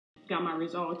got my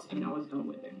results, and I was done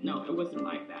with it. No, it wasn't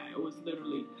like that. It was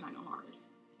literally kind of hard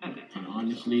at that time. And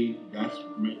honestly, that's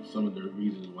some of the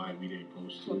reasons why we didn't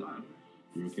post too. Hold on.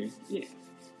 You okay? Yeah.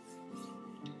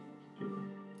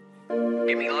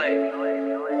 Get me lit.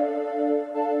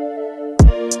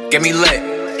 Get me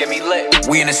lit. Get me lit.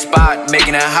 We in the spot,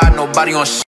 making it hot. Nobody on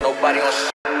shit. Nobody on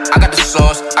shit. I got the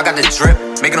sauce, I got the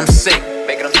drip, making them sick.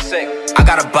 Making them sick. I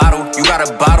got a bottle, you got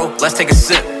a bottle. Let's take a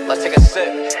sip. Let's take a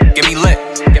sip. Get me lit.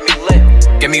 Get me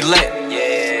lit. Get me lit.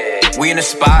 Yeah. We in the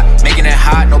spot, making it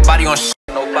hot. Nobody on shit.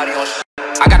 Nobody on shit.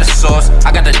 I got the sauce,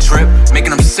 I got the drip,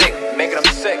 making them sick. Making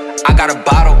them sick. I got a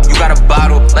bottle, you got a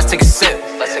bottle. Let's take a sip.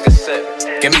 Let's take a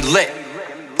sip. Get me lit.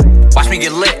 Watch me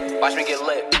get lit. Watch me get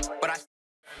lit.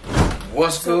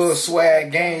 What's good,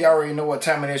 swag gang? Y'all already know what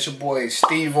time it is. Your boy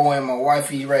Steve-O and my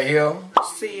wifey right here,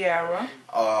 Sierra.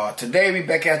 Today we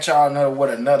back at y'all with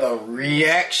another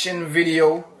reaction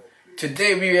video.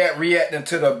 Today we reacting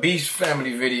to the Beast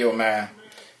family video, man.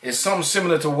 It's something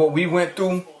similar to what we went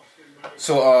through.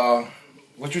 So,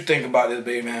 what you think about this,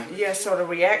 baby, man? Yeah, so the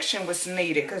reaction was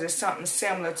needed because it's something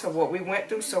similar to what we went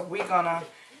through. So we're gonna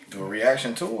do a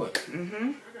reaction to it.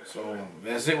 So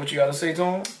that's it. What you gotta say to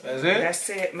him? That's it. That's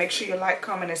it. Make sure you like,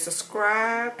 comment, and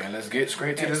subscribe. And let's get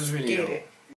straight to this video. Get it.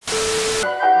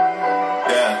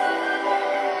 Yeah.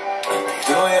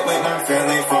 Do it with my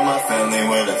family, for my family,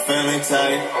 with a family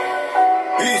tie.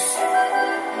 Peace.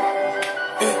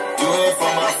 Yeah. Do it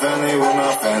for my family, with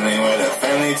my family, with a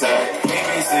family tie.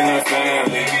 Peace in the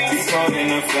family, peace on in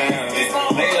the family,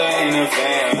 Layla in the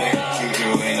family, Juju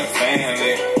in the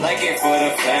family. Like it for the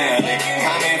family,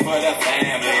 comment for the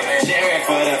family, share it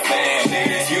for the family,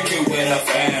 you do with a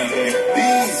family.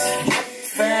 Peace,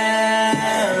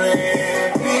 family,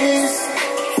 peace,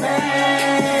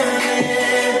 family,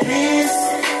 peace,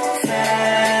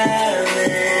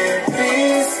 family,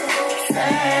 peace,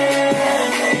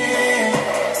 family.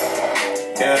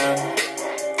 Yeah.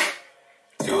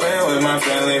 Do it with my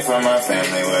family, for my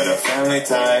family, with a family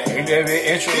tie. We did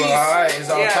the intro, alright, it's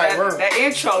all tight work. That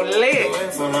intro lit. Do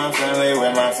it for my family,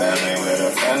 with my family, with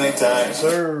a family tie. Yes,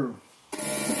 sir.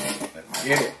 Let's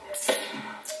get it.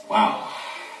 Wow.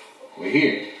 We're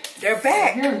here. They're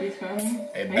back.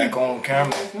 Hey, back on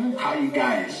camera. How you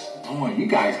guys doing? You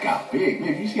guys got big.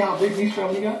 Look, you see how big these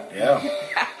family got? Yeah.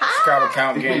 Subscriber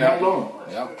count It's getting been up. that long.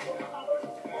 Yep.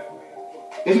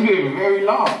 It's been very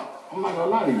long. I'm not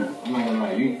gonna lie to you. I'm not gonna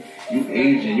lie. You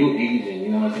aging, you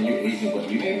know what I'm saying? You aging, but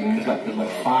it's like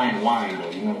fine wine though,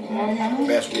 you know what I'm saying?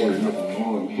 Best word. He's looking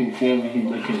more, you feel me? He's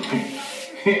looking,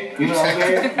 you know what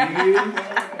I'm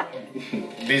saying?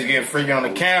 These get freaky on the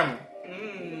camera.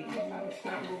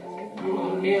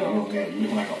 You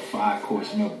look like a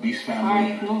 5-course meal, Beast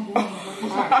family.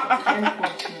 What's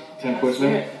that? 10-course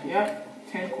meal?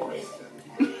 Yep, 10 course.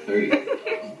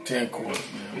 30. 10 course.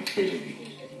 It's crazy.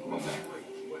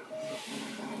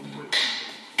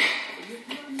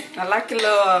 I like your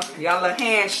y'all little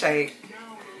handshake.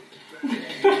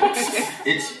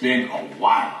 It's been a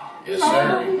while. Yes,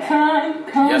 sir.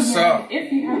 Yes, sir.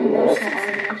 If you haven't done so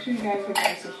already, make sure you guys hit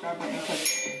that subscribe button because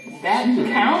that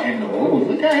count, And the rules.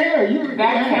 Look at her.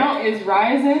 that count is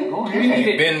rising. We need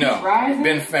it. Been It's rising.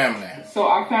 Been family. So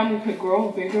our family could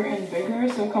grow bigger and bigger.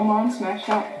 So come on, smash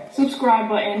that subscribe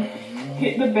button.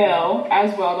 Hit the bell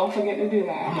as well. Don't forget to do I'm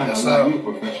that. not gonna lie, you a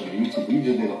professional YouTuber. You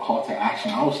just did a call to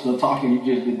action. I was still talking. You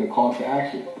just did the call to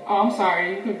action. Oh, I'm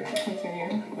sorry. You could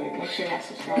continue, but make sure you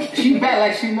subscribe. She back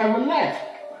like she never left.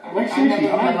 Like seriously,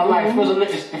 I'm not gonna lie. It was a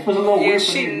little Yeah, weird.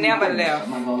 she for me. never left.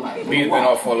 I'm not gonna lie. Beast been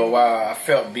off for a little while. I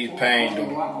felt Beast pain though.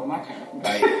 Wow, my camera.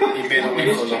 Like, he been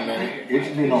away for a little minute. It's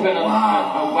been It's been a a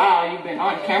while. while. You've been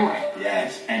on camera.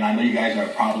 Yes, and I know you guys are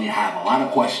probably have a lot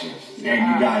of questions.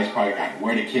 And you guys probably like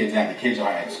where the kids at. The kids are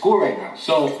at school right now.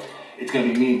 So it's gonna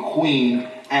be me and Queen.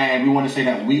 And we want to say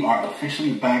that we are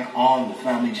officially back on the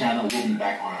family channel. We'll be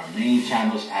back on our main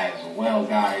channels as well,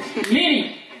 guys.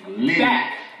 Liddy.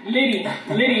 Back. Liddy,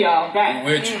 y'all, back.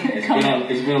 With you.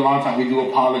 It's been a long time. We do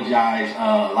apologize.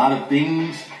 A lot of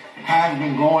things have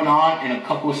been going on, and a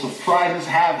couple of surprises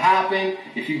have happened.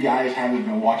 If you guys haven't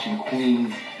been watching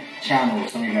Queen's channel,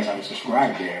 some of you guys haven't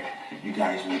subscribed there, you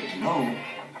guys would know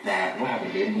that. What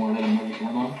happened, baby? You want to let them know what's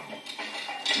going on?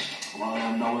 Want to let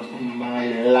them know what's in my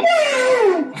life?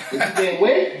 Is it getting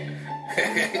wet?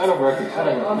 They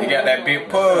got that big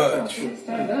pudge.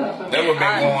 That what been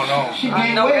going on.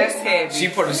 I know that's heavy. She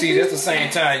put to see this the same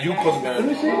time you put them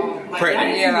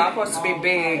pregnant. Yeah, I'm supposed to be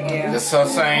big, yeah. This her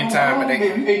same time, but they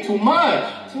You ate too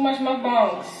much. Too much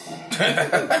mukbangs.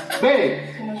 Babe.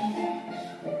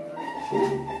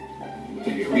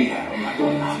 Take your rehab. I'm not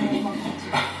doing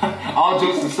that. all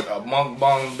jokes aside. A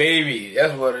mukbang baby.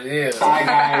 That's what it is. Hi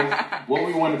guys, what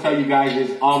we want to tell you guys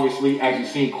is obviously, as you've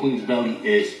seen, Queen's belly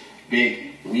is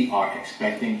big. We are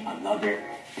expecting another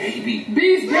baby.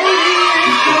 Beast baby!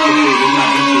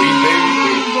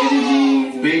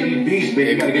 Baby Beast,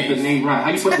 baby. You gotta get the name right. How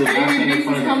you put the last name in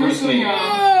front of the first name?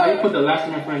 How you put the last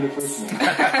name in front of the first name?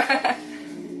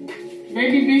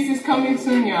 Baby Beast is coming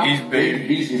soon, y'all. Baby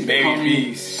Beast is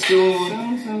coming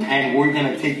soon. And we're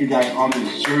gonna take you guys on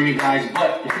this journey, guys.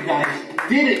 But if you guys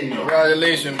didn't know,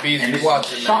 Congratulations, Beast. and You this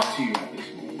watching is a shock to you at this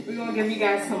moment. We're gonna give you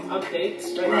guys some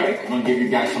updates, Right, we're quick. gonna give you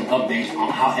guys some updates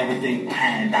on how everything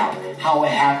panned out, how it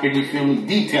happened. You feel me?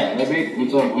 Detail, right, babe? I'm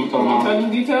talking Tell them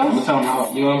I'm details? gonna tell them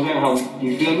how. You know what I'm saying? How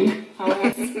you feel me? How it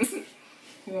happened?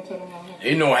 You gonna tell them how it happened?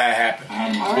 You know how it happened.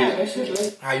 Alright, let's just do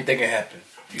it. How you think it happened?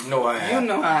 You know how it You happened.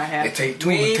 know how it happened. It take two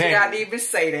we to ain't tango. got to even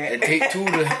say that.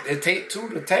 It take two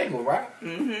to tangle, right?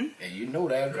 Mm-hmm. And you know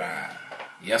that, right?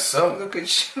 Yes, sir. Look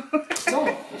at you. Go. Let's go.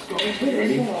 Let's do it.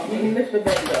 Ready? Let me lift the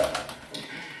bed up.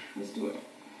 Let's do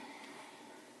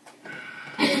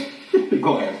it.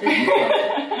 Go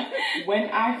ahead. When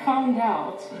I found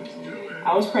out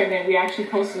I was pregnant, we actually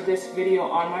posted this video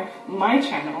on my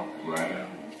channel. Right.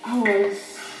 I was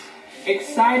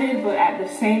excited, but at the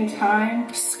same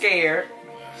time, Scared.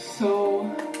 so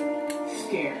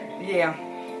scared. Yeah.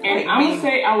 And I would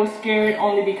say I was scared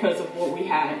only because of what we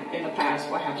had in the past,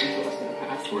 what happened to us in the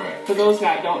past. Right. For those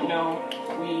that don't know,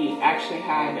 we actually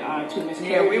had 2 miscarriages.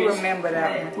 Yeah, we remember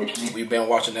that one. We've been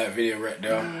watching that video right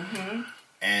there.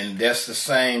 And that's the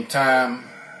same time.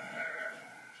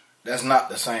 That's not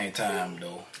the same time,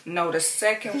 though. No, the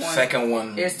second one. Second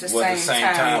one It's the was same the same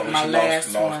time time with when my she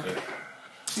last lost one.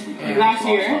 it. Last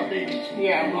year. Lost our babies.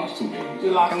 Yeah, we lost 2 babies. We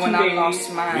lost And 2 when I babies.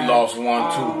 lost mine. We lost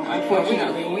one,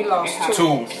 Unfortunately, we lost it happened.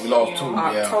 two. We lost 2, yeah.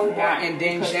 October Yeah, and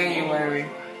then because of January.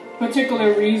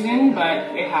 particular reason, but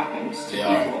it happens to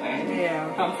Yeah. people, and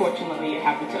Yeah. unfortunately, it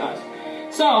happened to us.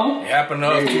 So It happened to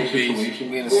us Very too, weird Beast.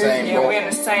 situation. We in the same Yeah, we're boat. in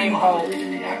the same How boat. did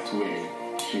we react to it?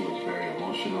 She was very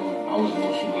emotional. I was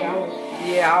emotional. yeah, I was.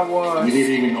 Yeah, I was. We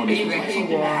didn't even know this Even was like he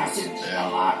something that was. happens a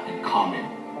lot in common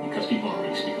because people don't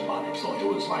really speak about it. So it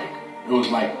was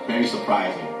like very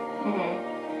surprising.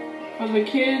 For the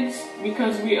kids,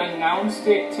 because we announced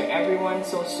it to everyone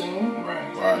so soon,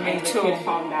 Right. Right. and Me the too. kids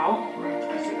found out Right.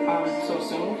 so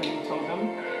soon because we told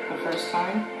them the first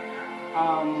time.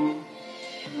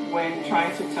 When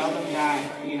trying to tell them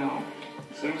that, you know,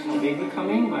 there's no baby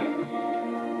coming,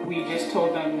 but we just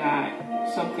told them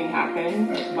that something happened,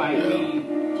 but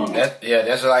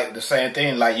That's like the same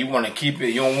thing. Like you want to keep it,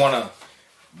 you don't want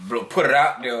to put it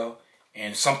out there,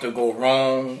 and something go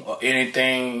wrong or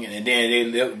anything, and then they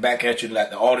look back at you like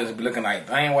the audience be looking like,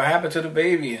 dang, what happened to the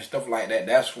baby and stuff like that.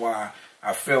 That's why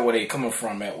I feel where they coming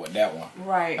from at with that one.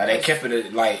 Right. Like they kept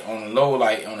it like on the low,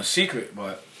 like on a secret,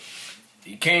 but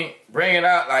you can't bring it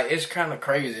out. Like it's kind of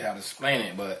crazy how to explain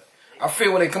it, but I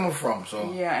feel where they coming from.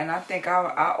 So Yeah, and I think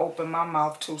I opened my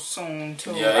mouth too soon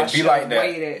too. yeah, I it be like that.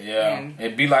 waited Yeah, and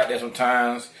it be like that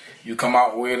sometimes. You come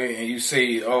out with it and you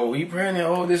say, "Oh, he pregnant.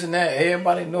 Oh, this and that."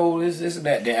 Everybody knows this and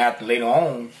that. Then after later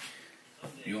on,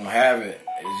 you don't have it.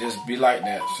 It just be like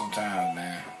that sometimes,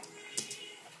 man.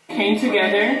 came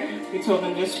together. We told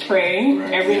them just pray.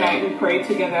 Every night we prayed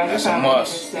together as That's a a family.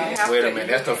 must. Just said, Wait a minute.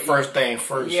 That's the first thing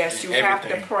first. yes, you in have to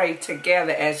everything. pray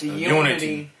together as a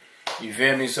unity. You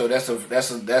feel me? So that's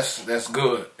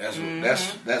good.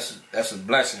 That's a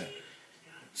blessing.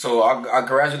 So I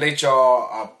congratulate y'all.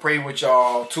 I pray with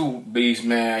y'all too, Beast,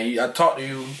 man. I talk to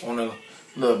you on a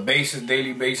little basis,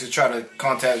 daily basis, try to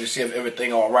contact you, see if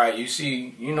everything all right. You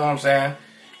see, you know what I'm saying?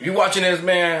 If you watching this,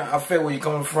 man, I feel where you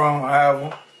coming from,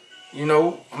 however. You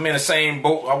know, I'm in the same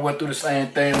boat. I went through the same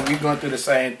thing. We going through the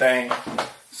same thing.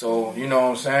 So, you know what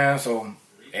I'm saying? So,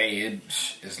 hey,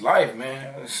 it's life,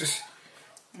 man. It's just...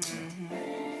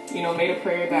 you know, made a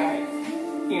prayer that,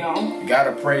 you know, You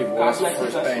gotta pray, boy. God That's the blesses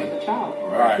first us thing. with a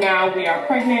child. Right. Now we are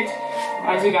pregnant,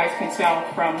 as you guys can tell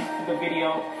from the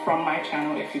video from my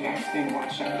channel. If you guys didn't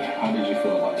watch that yet, How did you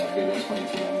feel about that video? Explain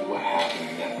to them what happened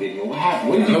in that video. What happened?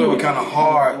 What did I you know do? it was kind of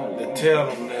hard to tell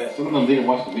them that. Some of them didn't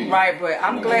watch the video. Right, but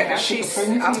I'm glad that After the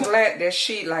pregnancy? I'm glad that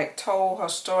she like told her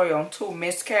story on 2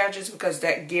 miscarriages because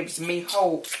that gives me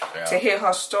hope to hear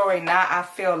her story. Now I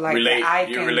feel like Relate. that I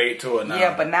You can relate to it now.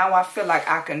 Yeah, but now I feel like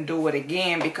I can do it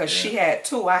again because she had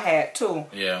 2, I had 2.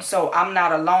 Yeah. So I'm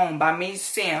not alone. By me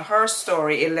seeing her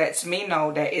story, it lets me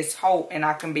know that it's hope and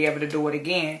I can be able to do it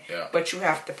again. Yeah. But you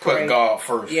have to pray. Put God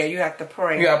first. Yeah, you have to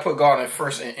pray. You gotta put God in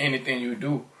first in anything you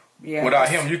do. Yeah. Without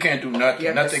Him, you can't do nothing.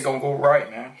 Yeah, Nothing gonna go right,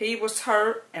 man. He was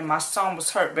hurt, and my son was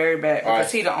hurt very bad Right.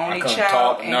 because he the I only couldn't child,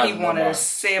 talk and he nothing wanted about a it.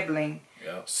 sibling.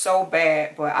 so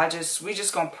bad. But we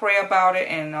just gonna pray about it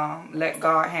and let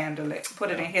God handle it.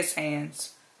 Put it in His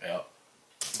hands. Yep.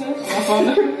 I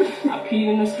peed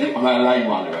in the stick. I'm not allowing you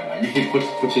on it right now. You can put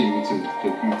your YouTube. You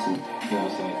know what I'm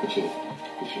saying? Put your.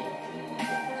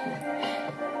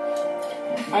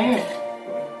 I am.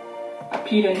 I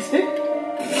peed on the stick.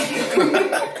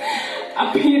 I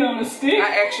peed on the stick.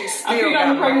 I actually still I peed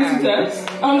on the pregnancy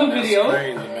test on the video.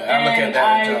 Crazy, man. And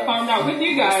I found out with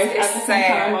you guys at the same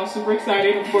time. I was super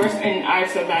excited, of course, and I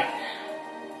said that.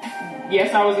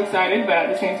 Yes, I was excited, but at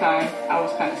the same time, I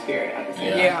was kind of scared at the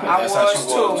same time. Yeah, I was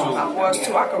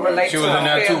too. I could relate to her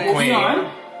feelings.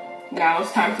 Queen. Now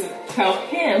it's time to tell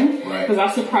him, because I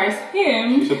surprised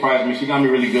him. She surprised me. She got me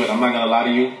really good. I'm not gonna lie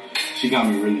to you. She got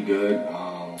me really good.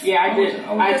 Yeah, I did.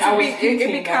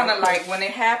 It'd be kind of like when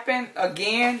it happened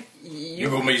again.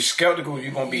 You're gonna be skeptical.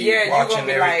 You're gonna be watching you're gonna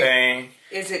be everything. Like,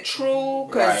 is it true?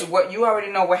 Because what you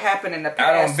already know what happened in the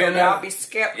past, so y'all be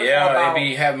skeptical about. It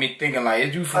be having me thinking like,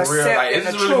 is you for real? Like, is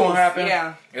this really gonna happen?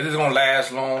 Yeah. Is this gonna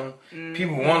last long?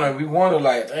 People wonder. We wonder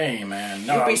like, dang man,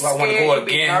 no, you be scared. I want to go you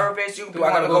be again. Nervous. You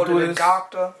want to go to the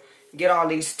doctor. Get all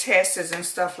these tests and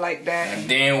stuff like that. And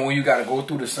then when you got to go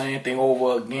through the same thing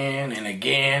over again and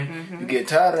again, you get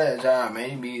tired of that job, man.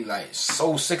 You be like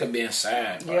so sick of being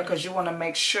sad. Yeah, because you want to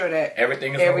make sure that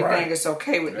everything is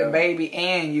okay with the baby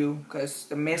and you. Because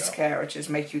the miscarriages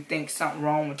make you think something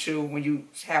wrong with you when you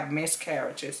have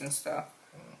miscarriages and stuff.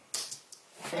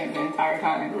 The entire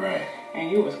time. Right.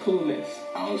 And you was clueless.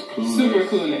 I was clueless. Super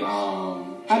clueless.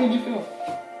 How did you feel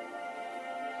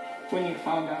when you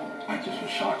found out? I just was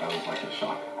shocked. I was like a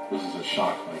shock. This is a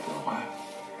shock. Like, wow.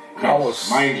 I was,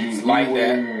 mind you, like we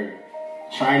were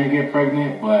trying to get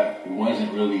pregnant, but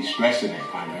wasn't really stressing it.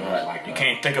 Kind of. It was like you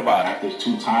can't think about it. After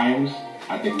 2 times,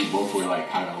 I think we both were like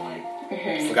kind of like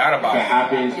forgot about it. If it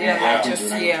happens, it happens. We're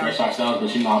not gonna stress ourselves,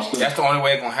 but you know, that's the only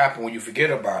way it's gonna happen when you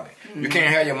forget about it. You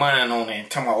can't have your mind on it and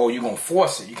tell me, oh, you're gonna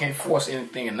force it. You can't force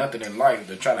anything and nothing in life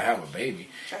to try to have a baby.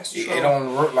 That's true. It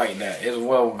don't work like that. It's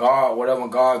God, whatever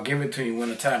God give it to you when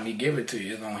the time He give it to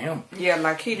you, it's on Him. Yeah,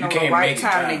 like He know the right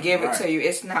time to give it to you.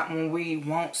 It's not when we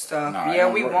want stuff. Nah,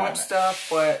 we want stuff,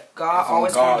 but God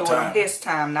always gonna do it on His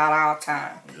time, not our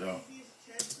time. Yeah.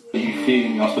 You feel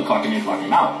me? I was still clocking in,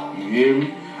 clocking out. You hear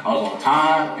me? I was on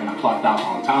time, and I clocked out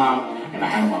on time, and I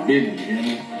handled my business, you hear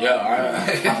me? Yeah,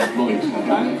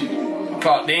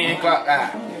 clocked in, clocked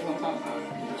out.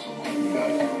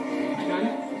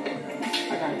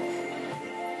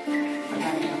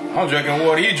 I'm drinking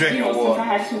water, you drinking water. Since I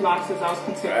had 2 losses, I was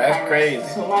considered That's crazy.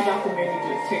 So my doctor made me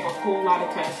just take a whole lot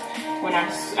of tests.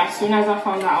 As soon as I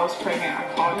found out I was pregnant,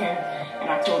 I called him, and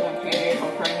I told him, hey,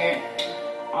 I'm pregnant.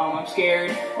 I'm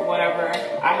scared or whatever.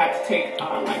 I had to take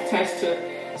tests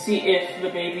to see if the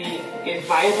baby is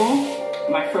viable.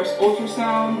 My first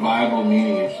ultrasound. Viable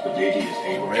meaning if the baby is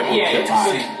able to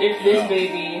if this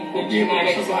baby, the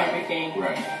genetics and everything.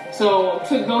 Right. So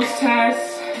took those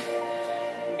tests.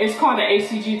 It's called the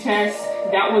ACG test.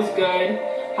 That was good.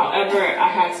 However, I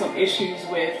had some issues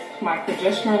with my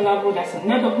progesterone level. That's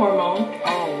another hormone.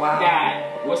 Oh wow.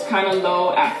 That was kind of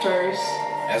low at first.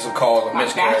 That's a cause of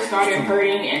miscarriage. My back started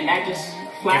hurting, and that just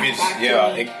flashed back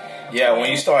to me. When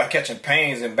you start catching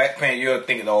pains and back pain, you're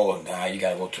thinking, oh, nah, you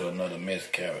gotta go to another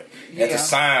miscarriage. That's the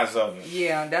signs of it.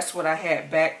 Yeah, that's what I had,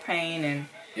 back pain, and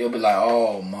you'll be like,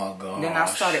 oh my God. Then I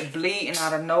started bleeding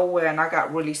out of nowhere, and I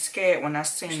got really scared when I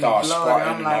seen the blood. And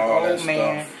I'm like, oh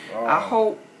man, I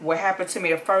hope what happened to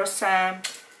me the first time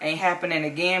ain't happening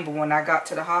again. But when I got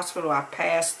to the hospital, I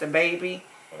passed the baby.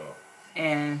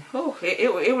 And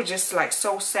it was just like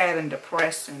so sad and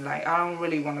depressing. Like, I don't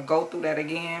really want to go through that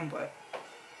again, but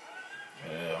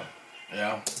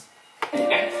yeah.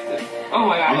 Oh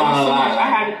my God, it was so much. I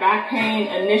had back pain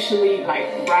initially,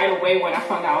 like right away when I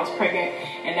found out I was pregnant,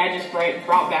 and that just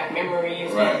brought back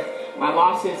memories of my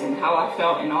losses and how I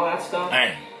felt and all that stuff.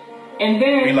 Dang. And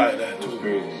then we like that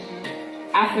too.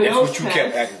 After that's those what you tests,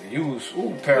 kept acting. You was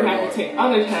paranoid. We had to take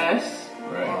other tests,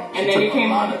 and then it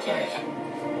came.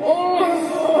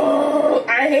 Oh,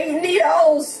 I hate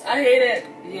needles. I hate it.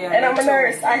 Yeah, and I'm a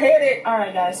nurse. I hate it.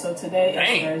 Alright guys, so today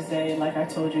is Thursday. Like I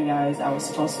told you guys, I was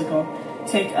supposed to go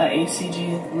take a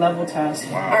ACG level test.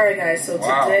 Wow. Alright guys, so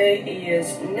today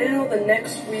is now the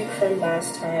next week from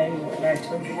last time when I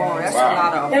told you guys. Wow, that's a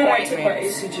lot of now I took my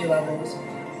ACG levels.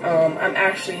 I'm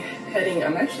actually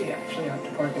on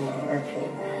Department of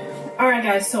Airplane. Alright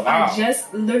guys, so I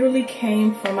just literally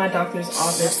came from my doctor's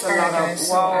office. Alright guys,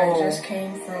 so I just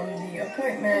came from the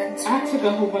appointment. I took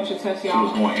a whole bunch of tests, y'all.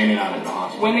 She was going in and out of the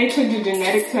hospital. When they took the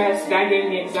genetic test, that gave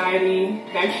me anxiety.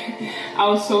 I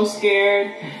was so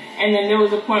scared. And then there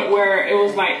was a point where it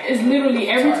was like, it's literally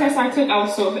every test I took, I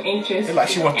was so anxious. It's like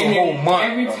she went through a whole month.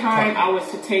 Every time I was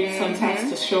to take some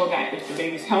tests to show that if the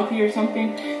baby's healthy or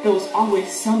something, there was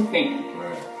always something.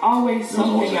 Always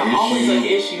something, always an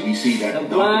issue. We see that the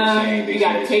blood, you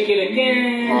gotta take it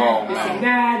again, this and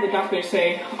that. The doctors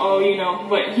say, oh, you know,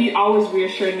 but he always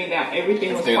reassured me that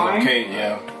everything was fine. Okay,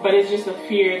 yeah. But it's just a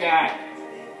fear that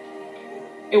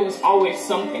it was always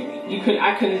something.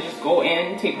 I couldn't just go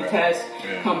in, take the test,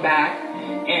 come back,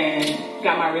 and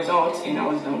got my results, and I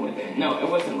was done with it. No, it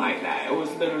wasn't like that. It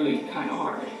was literally kind of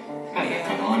hard.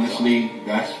 And honestly,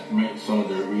 that's some of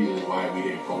the reasons why we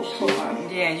didn't post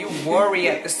it. Yeah, you worry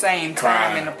at the same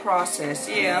time in the process.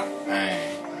 Yeah.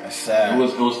 Man, that's sad.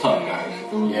 It was tough, guys.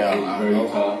 It was very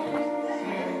tough.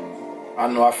 And I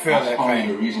know. I feel that's that probably pain.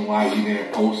 the reason why we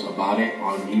didn't post about it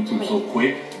on YouTube so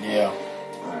quick. Yeah.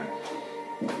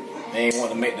 They ain't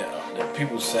want to make the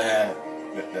people sad,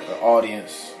 the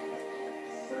audience.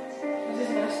 This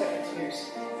is not sad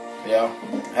tears. Yeah.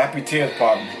 Happy tears,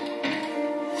 probably.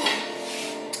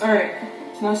 Alright,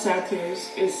 it's not sad tears.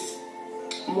 It's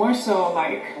more so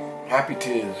like happy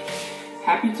tears.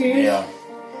 Happy tears? Yeah.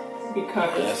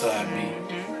 Because that's how I mean.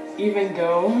 Even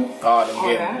though God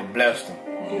and blessed them.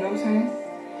 You know what I'm saying?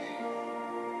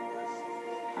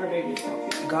 Our baby's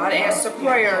healthy. God answer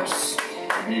prayers.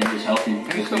 Our baby's healthy.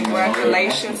 And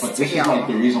congratulations but to this y'all. is like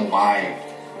the reason why,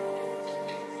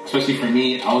 especially for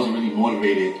me, I wasn't really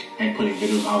motivated and putting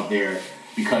videos out there.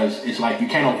 Because it's like you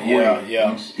can't avoid it.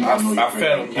 I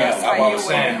felt that. I was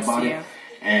saying about it,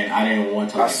 and I didn't want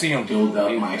to like, build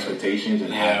up my expectations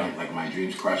and have like my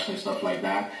dreams crushed and stuff like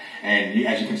that. And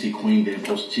as you can see, Queen didn't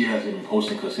post. She hasn't been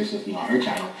posting consistently on her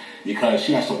channel because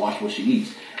she has to watch what she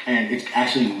eats. And it's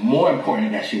actually more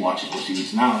important that she watches what she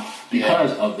eats now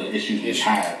because of the issues we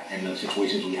had and the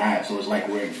situations we had. So it's like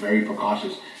we're very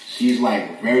precautious. She's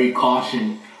like very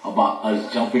cautious about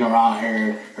us jumping around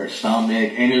her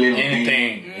stomach, any little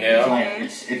thing. Yeah.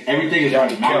 It's like everything is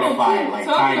already magnified, like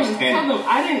times 10.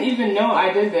 I didn't even know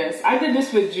I did this. I did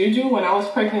this with Juju when I was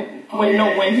pregnant.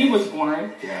 When he was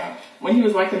born. Yeah. When he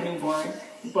was like a newborn.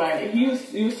 But he was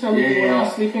telling me when I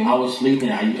was sleeping. I was sleeping.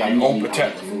 I usually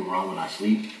move around when I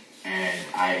sleep. And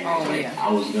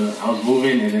I was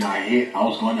moving, and then I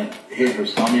was going to hit her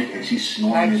stomach, and she's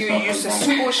snoring and stuff like that. Like you used to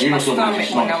squish my stomach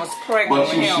when I was pregnant. But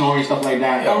she was snoring stuff like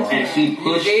that, and she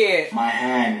pushed my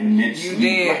hand in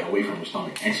mid-sleep like, away from her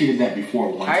stomach. And she did that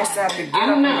before one time. I used to have to get up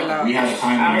and relax. We had a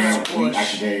time where we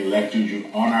accidentally left Juju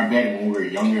on our bed when we were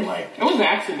younger, like it was an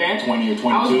accident. 20 or 22.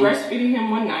 I was breastfeeding him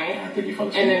one night, and I think you fell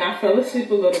asleep. And then I fell asleep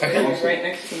a little bit. He was right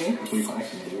next to me. That's what you call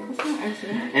accident. It's not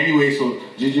accident. Anyway, so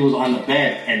Juju was on the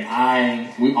bed, and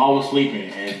we all was sleeping.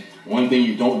 And one thing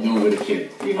you don't do with a kid,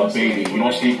 a baby, you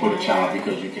don't sleep with a child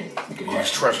because you can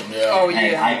trust them. Yeah. Oh yeah.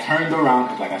 And I turned around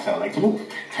because, like I said, I like to move.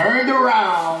 Turned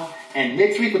around and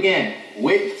mid sleep again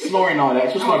with snoring and all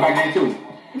that. She was snoring back then too.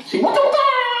 She what the.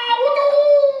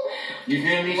 You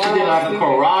feel me? She did like a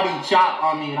karate chop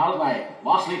on me, and I was like,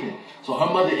 while sleeping. So her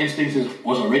mother instincts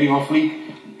was already on fleek.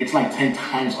 It's like 10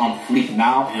 times on fleek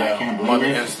now. Yeah, I can't blame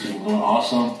her. She's doing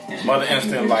awesome. Mother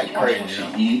instinct like crazy. She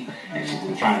eat, and she's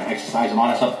been trying to exercise and all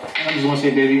that stuff. And I just want to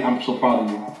say, baby, I'm so proud of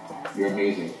you. You're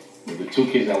amazing. With the 2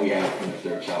 kids that we had from the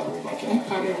 3rd child, we're about to. I'm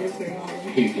proud of you too.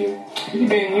 Thank you. You've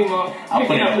been, I'm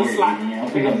putting up the slack. I'm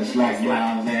picking up the slack, you know what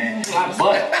I'm saying?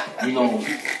 But, you know.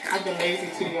 I've been lazy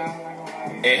too, y'all.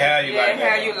 It had you like that. It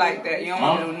had you like that. You don't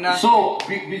want to do nothing. So,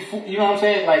 before, you know what I'm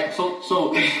saying? Like, so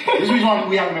this is the reason why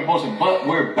we haven't been posting, but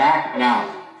we're back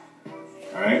now.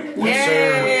 Alright?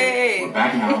 We're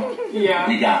back now. Yeah.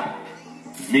 We got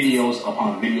videos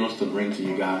upon videos to bring to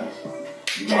you guys.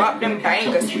 Drop them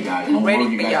bangers. We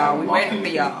ready for y'all. We ready for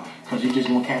y'all. Because you just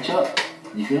gonna catch up.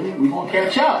 You feel me? We gonna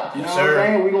catch up. You know what I'm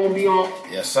saying? We gonna be on.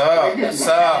 Yes, sir. Yes,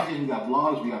 sir. We got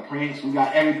vlogs, we got pranks, we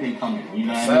got everything coming. You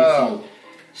know what I mean? So,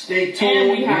 stay tuned.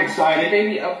 And we have excited.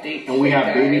 baby updates. And we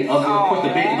have baby updates. Of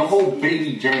course, the whole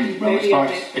baby journey, bro.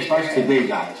 It starts today,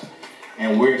 guys.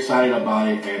 And we're excited about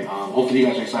it. And hopefully you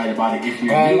guys are excited about it. If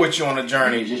you're going with you on the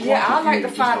journey. Yeah, I'd like to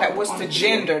find out what's the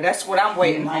gender. That's what I'm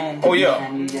waiting on. Oh,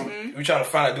 yeah. We're trying to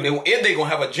find out, if they going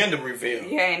to have a gender reveal.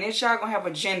 Yeah, and if y'all going to have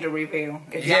a gender reveal.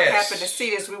 If y'all happen to see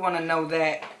this, we want to know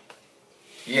that.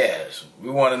 Yes.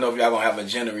 We want to know if y'all going to have a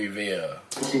gender reveal.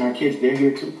 Listen, our kids, they're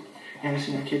here too. You haven't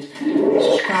seen our kids?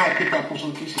 Subscribe, hit that post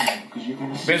notification because you're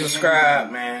gonna see. Been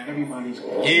subscribed, man. Everybody's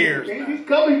years. Baby's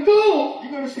coming through.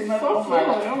 You're gonna see nothing. Oh my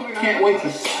God. Can't wait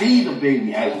to see the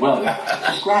baby as well.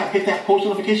 Subscribe, hit that post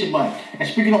notification button. And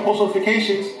speaking of post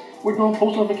notifications, we're doing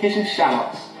post notification shout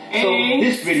outs. So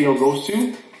this video goes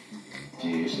to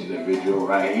this individual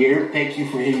right here. Thank you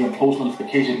for hitting the post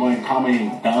notification button,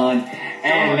 commenting done,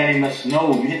 and letting us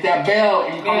know. You hit that bell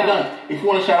and you comment done. If you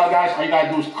want to shout out, guys, all you gotta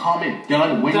do is comment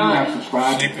done when you have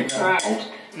subscribed. And post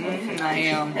I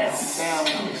am. I'm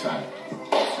excited.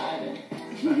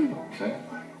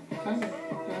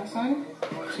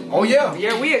 Oh yeah.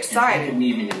 Yeah, we excited.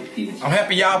 I'm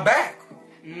happy y'all back.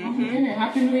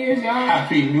 Happy New Year's, y'all.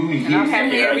 Happy New Year. And I'm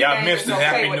happy y'all missed it.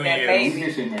 Happy New Year. We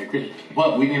missed it, Merry Christmas.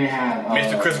 But we're gonna have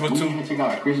Mr. Christmas too. We're gonna take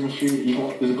out our Christmas tree. You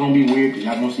know, this is gonna be weird because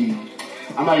y'all gonna see.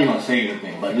 I'm not even gonna say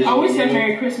anything, but this we said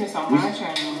Merry Christmas on my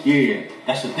channel. Yeah,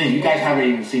 that's the thing. You guys haven't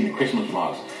even seen the Christmas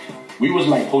vlogs. We was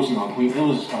like posting on Queen. It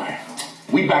was alright.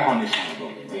 We back on this channel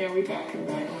though. Yeah, we back. We're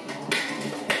back.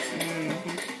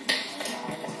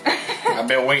 I've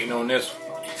been waiting on this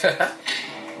one.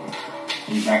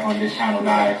 We back on this channel,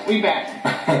 guys. We back.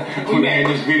 We're gonna end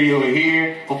this video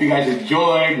here. Hope you guys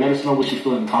enjoyed. Let us know what you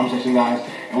feel in the comment section, guys.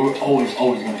 And we're always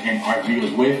gonna end our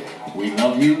videos with "We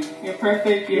love you. You're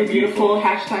perfect. You're beautiful.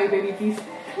 Hashtag baby peace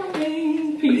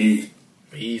coming. Peace.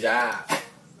 Peace out.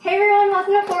 Hey everyone,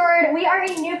 welcome to Forward. We are a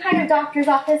new kind of doctor's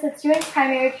office that's doing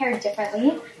primary care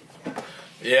differently.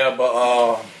 Yeah,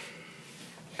 but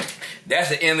that's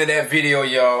the end of that video,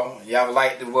 y'all. Y'all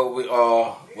liked what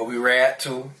we read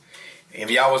to. If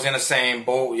y'all was in the same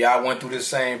boat, y'all went through the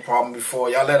same problem before,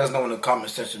 y'all let us know in the comment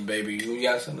section, baby. You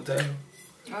got something to tell them?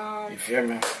 You feel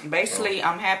me? Basically,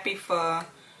 I'm happy for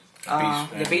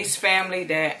the Beast family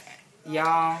that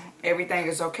y'all, everything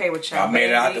is okay with y'all. Y'all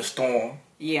made it out the storm.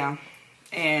 Yeah.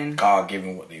 And God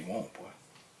giving what they want, boy.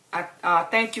 I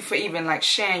thank you for even like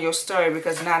sharing your story,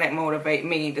 because now that motivate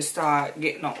me to start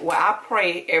getting on. Well, I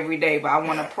pray every day, but I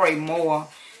want to pray more.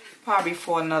 Probably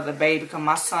for another baby, because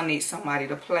my son needs somebody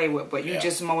to play with. But you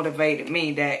just motivated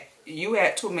me that you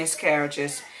had 2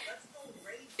 miscarriages.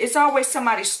 It's always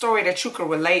somebody's story that you could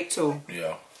relate to.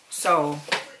 Yeah. So,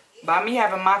 by me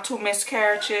having my 2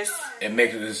 miscarriages, it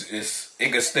makes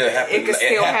it could still happen. It could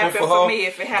still happen for me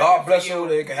if it happened. God bless you.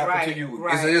 It can happen to you.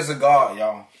 Right. It's a God,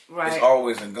 y'all. Right. It's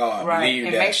always a God. Right. Believe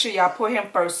and that. make sure y'all put him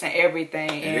first in everything.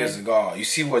 It is a God. You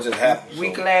see what just happened. We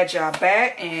glad y'all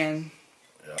back, and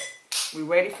we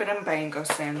ready for them bangers.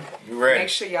 And ready. Make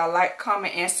sure y'all like,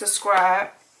 comment, and subscribe.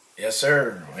 Yes,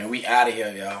 sir. And we out of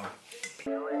here, y'all.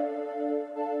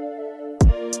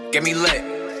 Get me lit.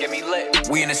 Get me lit.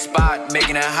 We in the spot,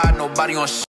 making it hot. Nobody on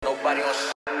shit. Nobody on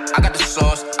shit. I got the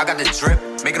sauce. I got the drip.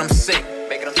 Making them sick.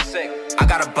 Making them sick. I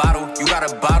got a bottle. You got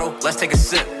a bottle. Let's take a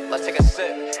sip. Let's take a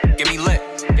sip. Get me lit.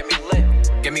 Get me lit.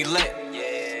 Get me lit.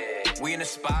 Yeah. We in the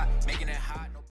spot.